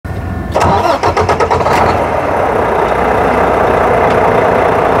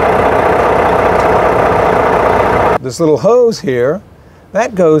This little hose here,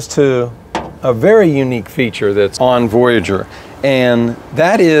 that goes to a very unique feature that's on Voyager. And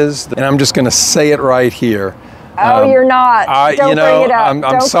that is, and I'm just going to say it right here. Oh, you're not. Don't bring it up.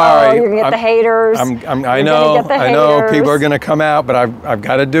 I'm sorry. You're gonna get the haters. I know. People are going to come out, but I've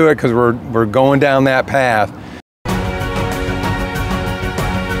got to do it because we're going down that path.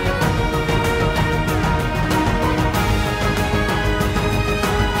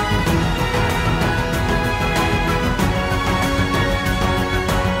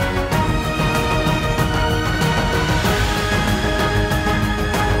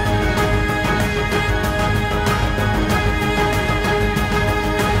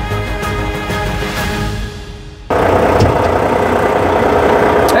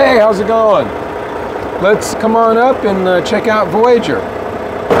 Hey, how's it going? Let's come on up and check out Voyager.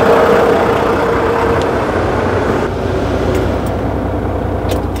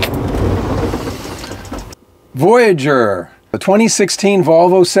 Voyager, a 2016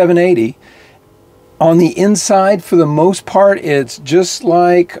 Volvo 780. On the inside, for the most part, it's just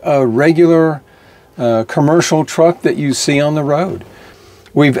like a regular commercial truck that you see on the road.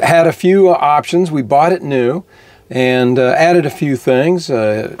 We've had a few options. We bought it new and added a few things,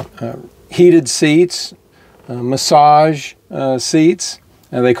 heated seats, massage seats,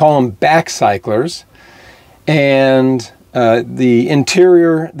 they call them back cyclers, and the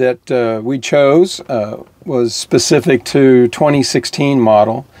interior that we chose was specific to 2016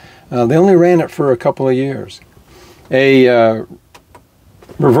 model. They only ran it for a couple of years. A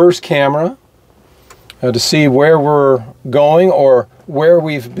reverse camera to see where we're going or where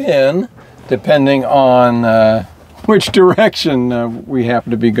we've been, depending on which direction we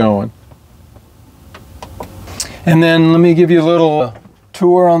happen to be going. And then let me give you a little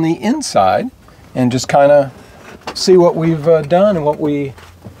tour on the inside and just kind of see what we've done and what we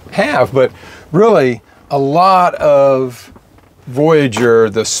have. But really, a lot of Voyager,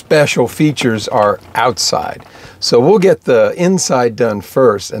 the special features are outside. So we'll get the inside done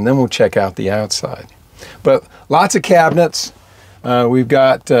first and then we'll check out the outside. But lots of cabinets. We've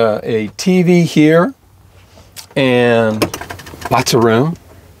got a TV here and lots of room.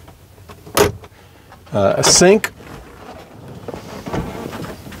 A sink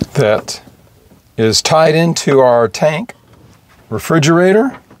that is tied into our tank.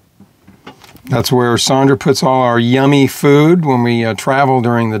 Refrigerator. That's where Sandra puts all our yummy food when we travel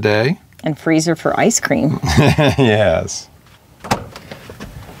during the day. And freezer for ice cream. Yes.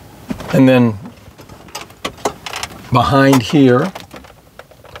 And then behind here,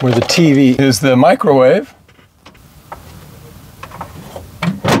 where the TV is, the microwave.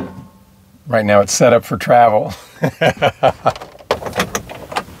 Right now it's set up for travel.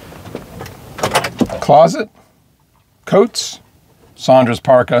 Closet, coats, Sandra's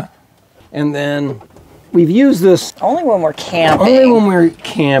parka. And then we've used this only when we're camping. Only when we're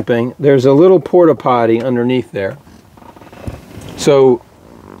camping. There's a little porta potty underneath there. So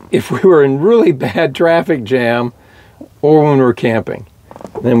if we were in really bad traffic jam or when we're camping,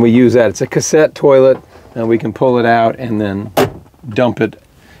 then we use that. It's a cassette toilet and we can pull it out and then dump it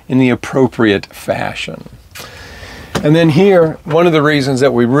in the appropriate fashion. And then here, one of the reasons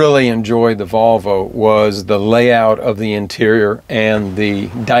that we really enjoyed the Volvo was the layout of the interior and the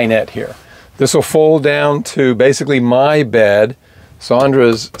dinette here. This will fold down to basically my bed.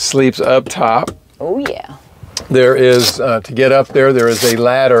 Sandra's sleeps up top. Oh yeah. There is, to get up there, there is a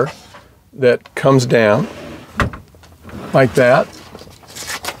ladder that comes down like that.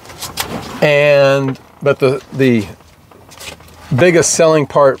 But the biggest selling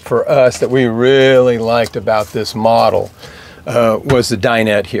part for us that we really liked about this model was the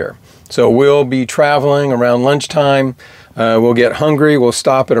dinette here. So we'll be traveling around lunchtime, we'll get hungry, we'll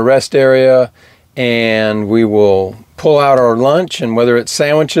stop at a rest area, and we will pull out our lunch, and whether it's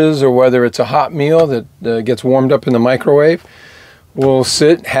sandwiches or whether it's a hot meal that gets warmed up in the microwave, we'll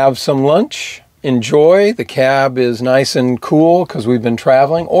sit, have some lunch, enjoy. The cab is nice and cool because we've been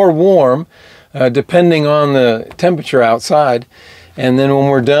traveling, or warm, depending on the temperature outside. And then when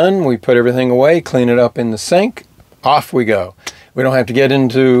we're done, we put everything away, clean it up in the sink, off we go. We don't have to get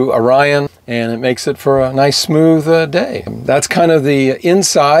into Orion, and it makes it for a nice smooth day. That's kind of the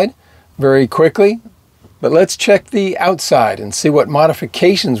inside very quickly, but let's check the outside and see what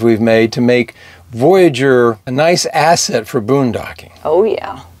modifications we've made to make Voyager a nice asset for boondocking. Oh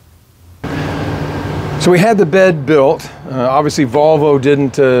yeah. So we had the bed built. Obviously Volvo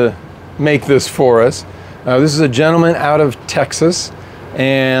didn't make this for us. This is a gentleman out of Texas,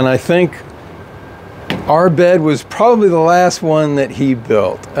 and I think our bed was probably the last one that he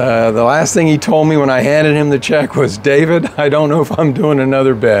built. The last thing he told me when I handed him the check was, "David, I don't know if I'm doing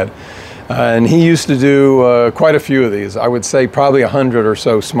another bed." And he used to do quite a few of these. I would say probably 100 or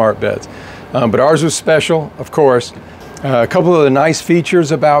so smart beds. But ours was special, of course. A couple of the nice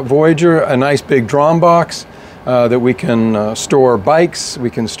features about Voyager: a nice big drawn box that we can store bikes, we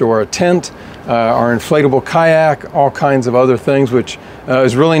can store a tent, our inflatable kayak, all kinds of other things, which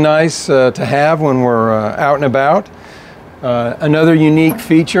is really nice to have when we're out and about. Another unique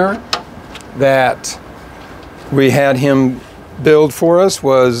feature that we had him build for us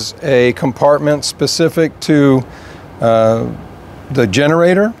was a compartment specific to the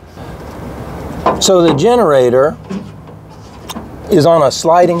generator. So the generator is on a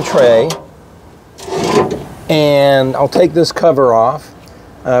sliding tray, and I'll take this cover off.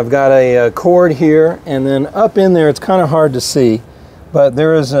 I've got a cord here, and then up in there, it's kind of hard to see, but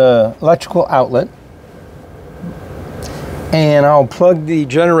there is an electrical outlet, and I'll plug the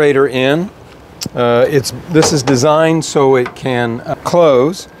generator in. This is designed so it can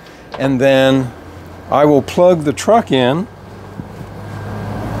close, and then I will plug the truck in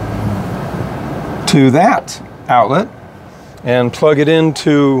to that outlet and plug it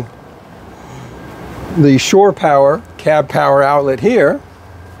into the shore power, cab power outlet here,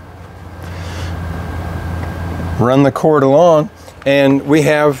 run the cord along, and we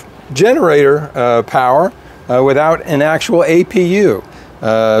have generator power without an actual APU.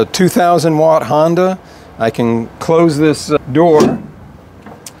 2000 watt Honda. I can close this door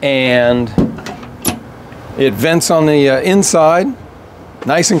and it vents on the inside,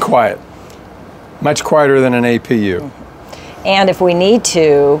 nice and quiet, much quieter than an APU. And if we need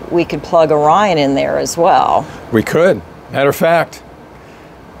to, we could plug Orion in there as well. We could. Matter of fact,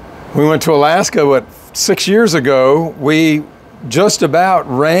 we went to Alaska, 6 years ago. We just about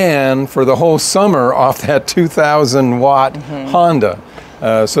ran for the whole summer off that 2000 watt Honda.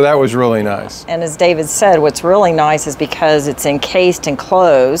 So that was really nice. And as David said, what's really nice is because it's encased and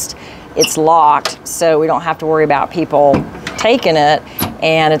closed, it's locked, so we don't have to worry about people taking it,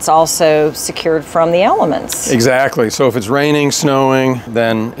 and it's also secured from the elements. Exactly. So if it's raining, snowing,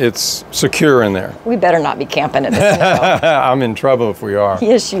 then it's secure in there. We better not be camping in the snow. I'm in trouble if we are.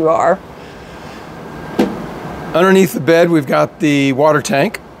 Yes, you are. Underneath the bed, we've got the water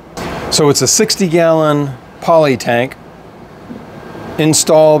tank. So it's a 60-gallon poly tank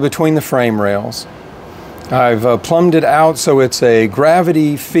installed between the frame rails. I've plumbed it out so it's a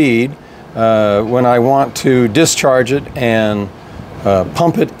gravity feed when I want to discharge it and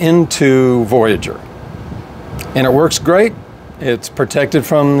pump it into Voyager. And it works great. It's protected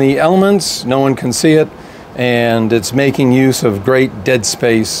from the elements, no one can see it, and it's making use of great dead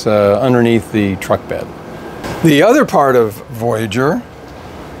space underneath the truck bed. The other part of Voyager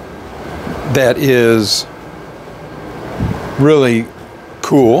that is really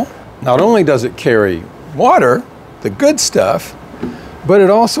cool, not only does it carry water, the good stuff, but it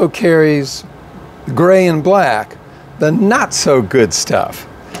also carries gray and black, the not so good stuff.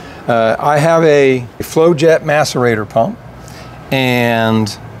 I have a flow jet macerator pump, and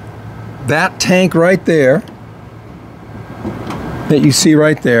that tank right there that you see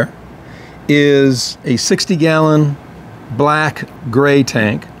right there is a 60-gallon black gray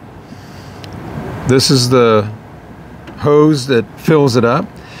tank. This is the hose that fills it up,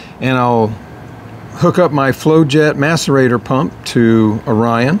 and I'll hook up my flow jet macerator pump to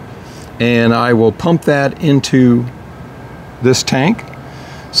Orion, and I will pump that into this tank,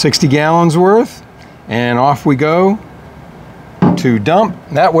 60 gallons worth, and off we go to dump.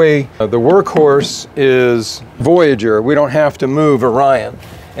 That way the workhorse is Voyager. We don't have to move Orion.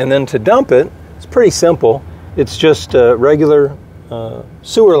 And then to dump it, it's pretty simple. It's just a regular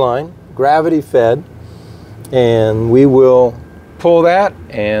sewer line, gravity fed, and we will pull that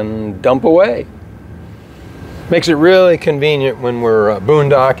and dump away. Makes it really convenient when we're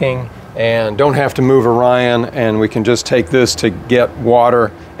boondocking and don't have to move Orion, and we can just take this to get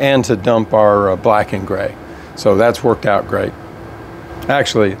water and to dump our black and gray. So that's worked out great.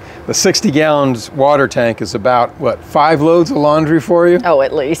 Actually, the 60 gallons water tank is about, what, 5 loads of laundry for you? Oh,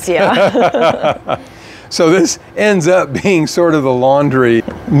 at least, yeah. So this ends up being sort of the laundry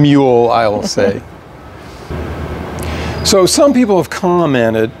mule, I'll say. So some people have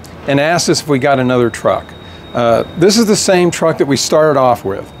commented and asked us if we got another truck. This is the same truck that we started off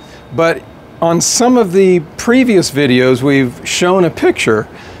with, but on some of the previous videos we've shown a picture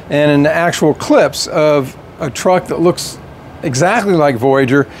and an actual clips of a truck that looks exactly like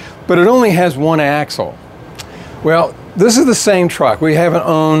Voyager, but it only has one axle. Well, this is the same truck. We haven't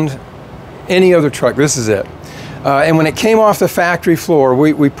owned any other truck. This is it. And when it came off the factory floor,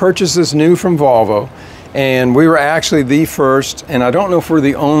 we purchased this new from Volvo, and we were actually the first, and I don't know if we're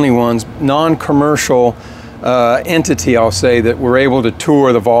the only ones, non-commercial entity, I'll say, that we're able to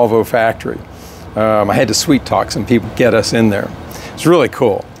tour the Volvo factory. I had to sweet talk some people, get us in there. It's really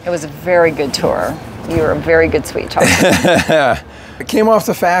cool. It was a very good tour. You were a very good sweet talker. It came off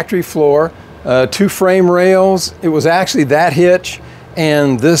the factory floor, 2 frame rails. It was actually that hitch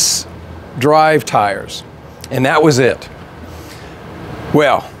and this drive tires, and that was it.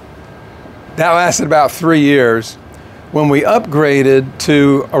 Well, that lasted about 3 years. When we upgraded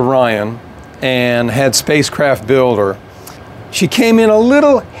to Orion and had SpaceCraft build her, she came in a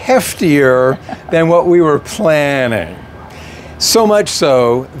little heftier than what we were planning. So much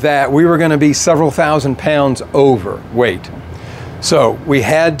so that we were going to be several thousand pounds overweight. So we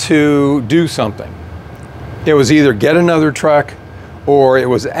had to do something. It was either get another truck or it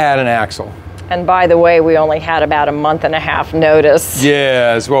was add an axle. And by the way, we only had about a month and a half notice.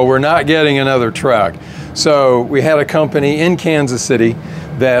 Yes, well, we're not getting another truck. So we had a company in Kansas City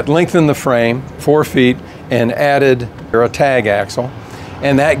that lengthened the frame 4 feet and added a tag axle.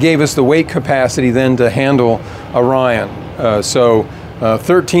 And that gave us the weight capacity then to handle Orion.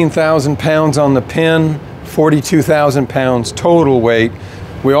 13,000 pounds on the pin, 42,000 pounds total weight.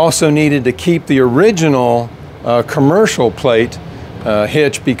 We also needed to keep the original commercial plate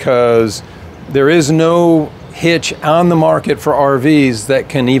hitch because there is no hitch on the market for RVs that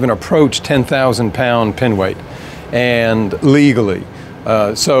can even approach 10,000 pound pin weight, and legally.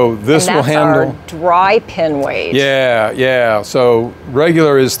 So this will handle our dry pin weight. Yeah. So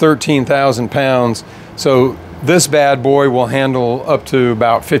regular is 13,000 pounds. So this bad boy will handle up to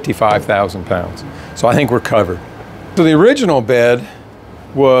about 55,000 pounds. So I think we're covered. So the original bed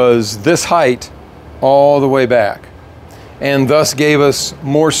was this height all the way back, and thus gave us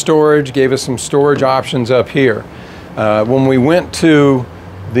more storage, gave us some storage options up here. When we went to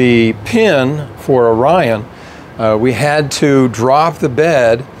the pin for Orion, we had to drop the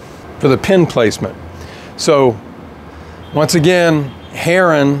bed for the pin placement. So once again,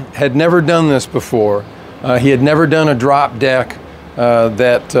 Herrin had never done this before. He had never done a drop deck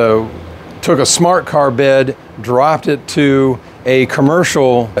that took a smart car bed, dropped it to a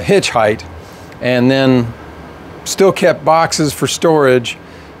commercial hitch height, and then still kept boxes for storage,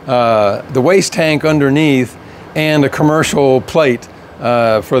 the waste tank underneath, and a commercial plate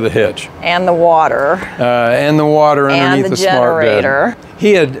for the hitch. And the water. And the water underneath the smart generator. bed.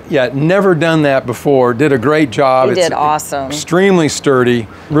 He had never done that before, did a great job. He did awesome. Extremely sturdy,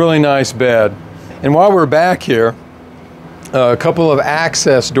 really nice bed. And while we're back here, a couple of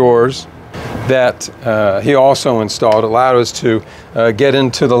access doors that he also installed allowed us to get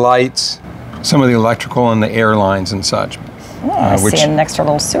into the lights, some of the electrical and the air lines and such. Oh, I see an extra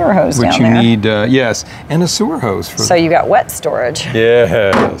little sewer hose down there. Which you need, yes, and a sewer hose. So you got wet storage.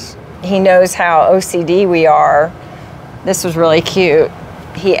 Yes. He knows how OCD we are. This was really cute.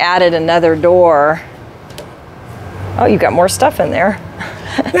 He added another door. Oh, you got more stuff in there.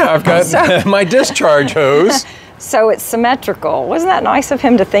 Yeah, I've got my discharge hose. So it's symmetrical. Wasn't that nice of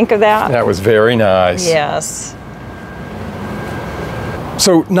him to think of that? That was very nice. Yes.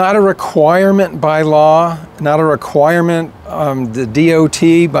 So not a requirement by law, not a requirement the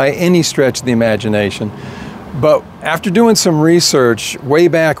DOT by any stretch of the imagination. But after doing some research way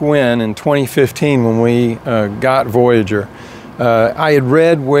back when, in 2015, when we got Voyager, I had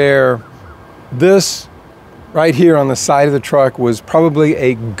read where this right here on the side of the truck was probably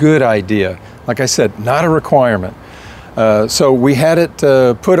a good idea. Like I said, not a requirement. So we had it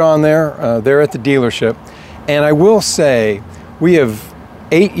put on there at the dealership. And I will say, we have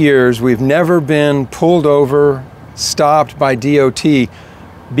 8 years, we've never been pulled over, stopped by DOT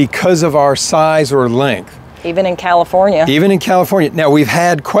because of our size or length. Even in California. Even in California. Now, we've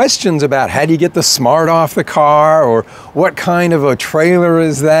had questions about how do you get the smart off the car, or what kind of a trailer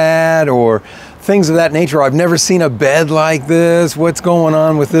is that, or things of that nature. I've never seen a bed like this. What's going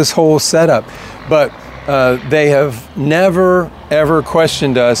on with this whole setup? But they have never, ever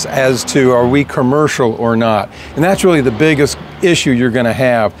questioned us as to are we commercial or not. And that's really the biggest issue you're going to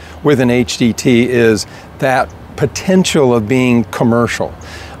have with an HDT, is that potential of being commercial.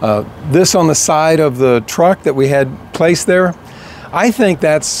 This on the side of the truck that we had placed there, I think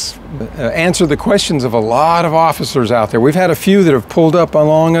that's answered the questions of a lot of officers out there. We've had a few that have pulled up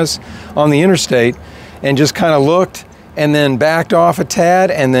along us on the interstate and just kind of looked and then backed off a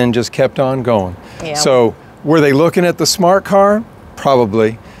tad and then just kept on going. Yeah. So were they looking at the smart car?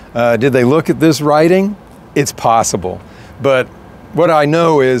 Probably. Did they look at this writing? It's possible. But what I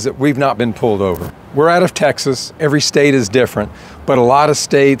know is that we've not been pulled over. We're out of Texas. Every state is different, but a lot of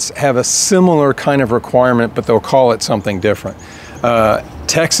states have a similar kind of requirement, but they'll call it something different.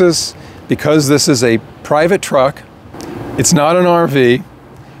 Texas, because this is a private truck, it's not an RV,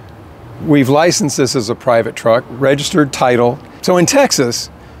 We've licensed this as a private truck, registered title. So in Texas,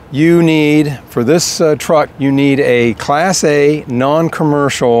 you need, for this truck, you need a Class A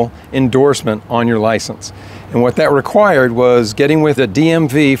non-commercial endorsement on your license. And what that required was getting with a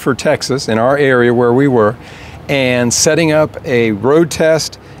DMV for Texas in our area where we were and setting up a road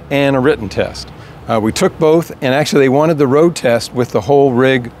test and a written test. We took both, and actually they wanted the road test with the whole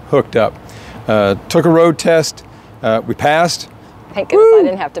rig hooked up. Took a road test, we passed. Thank goodness I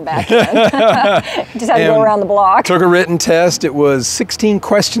didn't have to back in. Just had to go around the block. Took a written test. It was 16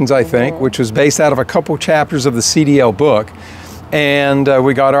 questions, I think, which was based out of a couple chapters of the CDL book. And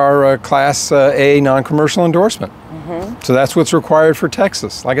we got our Class A non-commercial endorsement. So that's what's required for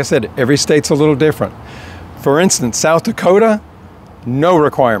Texas. Like I said, every state's a little different. For instance, South Dakota, no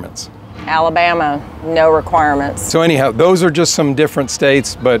requirements. Alabama, no requirements. So anyhow, those are just some different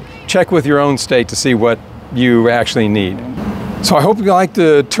states, but check with your own state to see what you actually need. So I hope you liked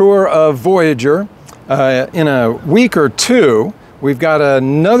the tour of Voyager. In a week or two, we've got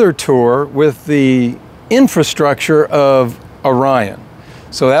another tour with the infrastructure of Orion.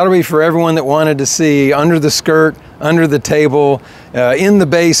 So that'll be for everyone that wanted to see under the skirt, under the table, in the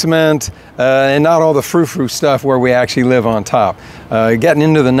basement, and not all the frou-frou stuff where we actually live on top. Getting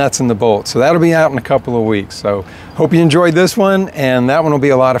into the nuts and the bolts. So that'll be out in a couple of weeks. So hope you enjoyed this one, and that one will be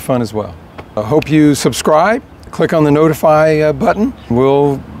a lot of fun as well. I hope you subscribe, click on the notify button.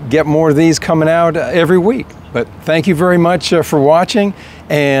 We'll get more of these coming out every week. But thank you very much for watching,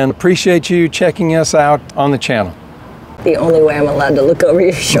 and appreciate you checking us out on the channel. The only way I'm allowed to look over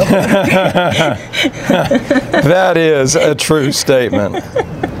your shoulder. That is a true statement. Is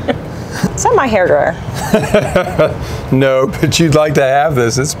that my hairdryer? No, but you'd like to have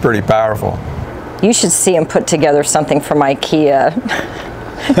this. It's pretty powerful. You should see him put together something from IKEA.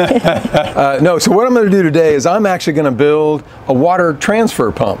 No, so what I'm going to do today is I'm actually going to build a water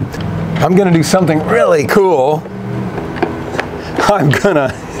transfer pump. I'm going to do something really cool. I'm going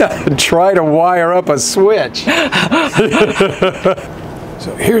to try to wire up a switch.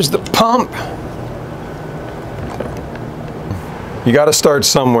 So here's the pump. You got to start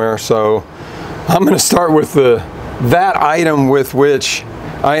somewhere, so I'm going to start with that item with which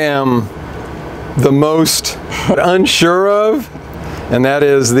I am the most unsure of, and that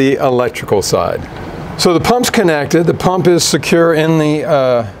is the electrical side. So the pump's connected. The pump is secure in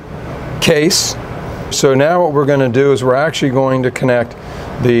the case. So now what we're going to do is we're actually going to connect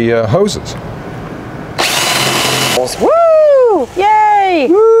the hoses. Woo! Yay!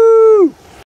 Woo!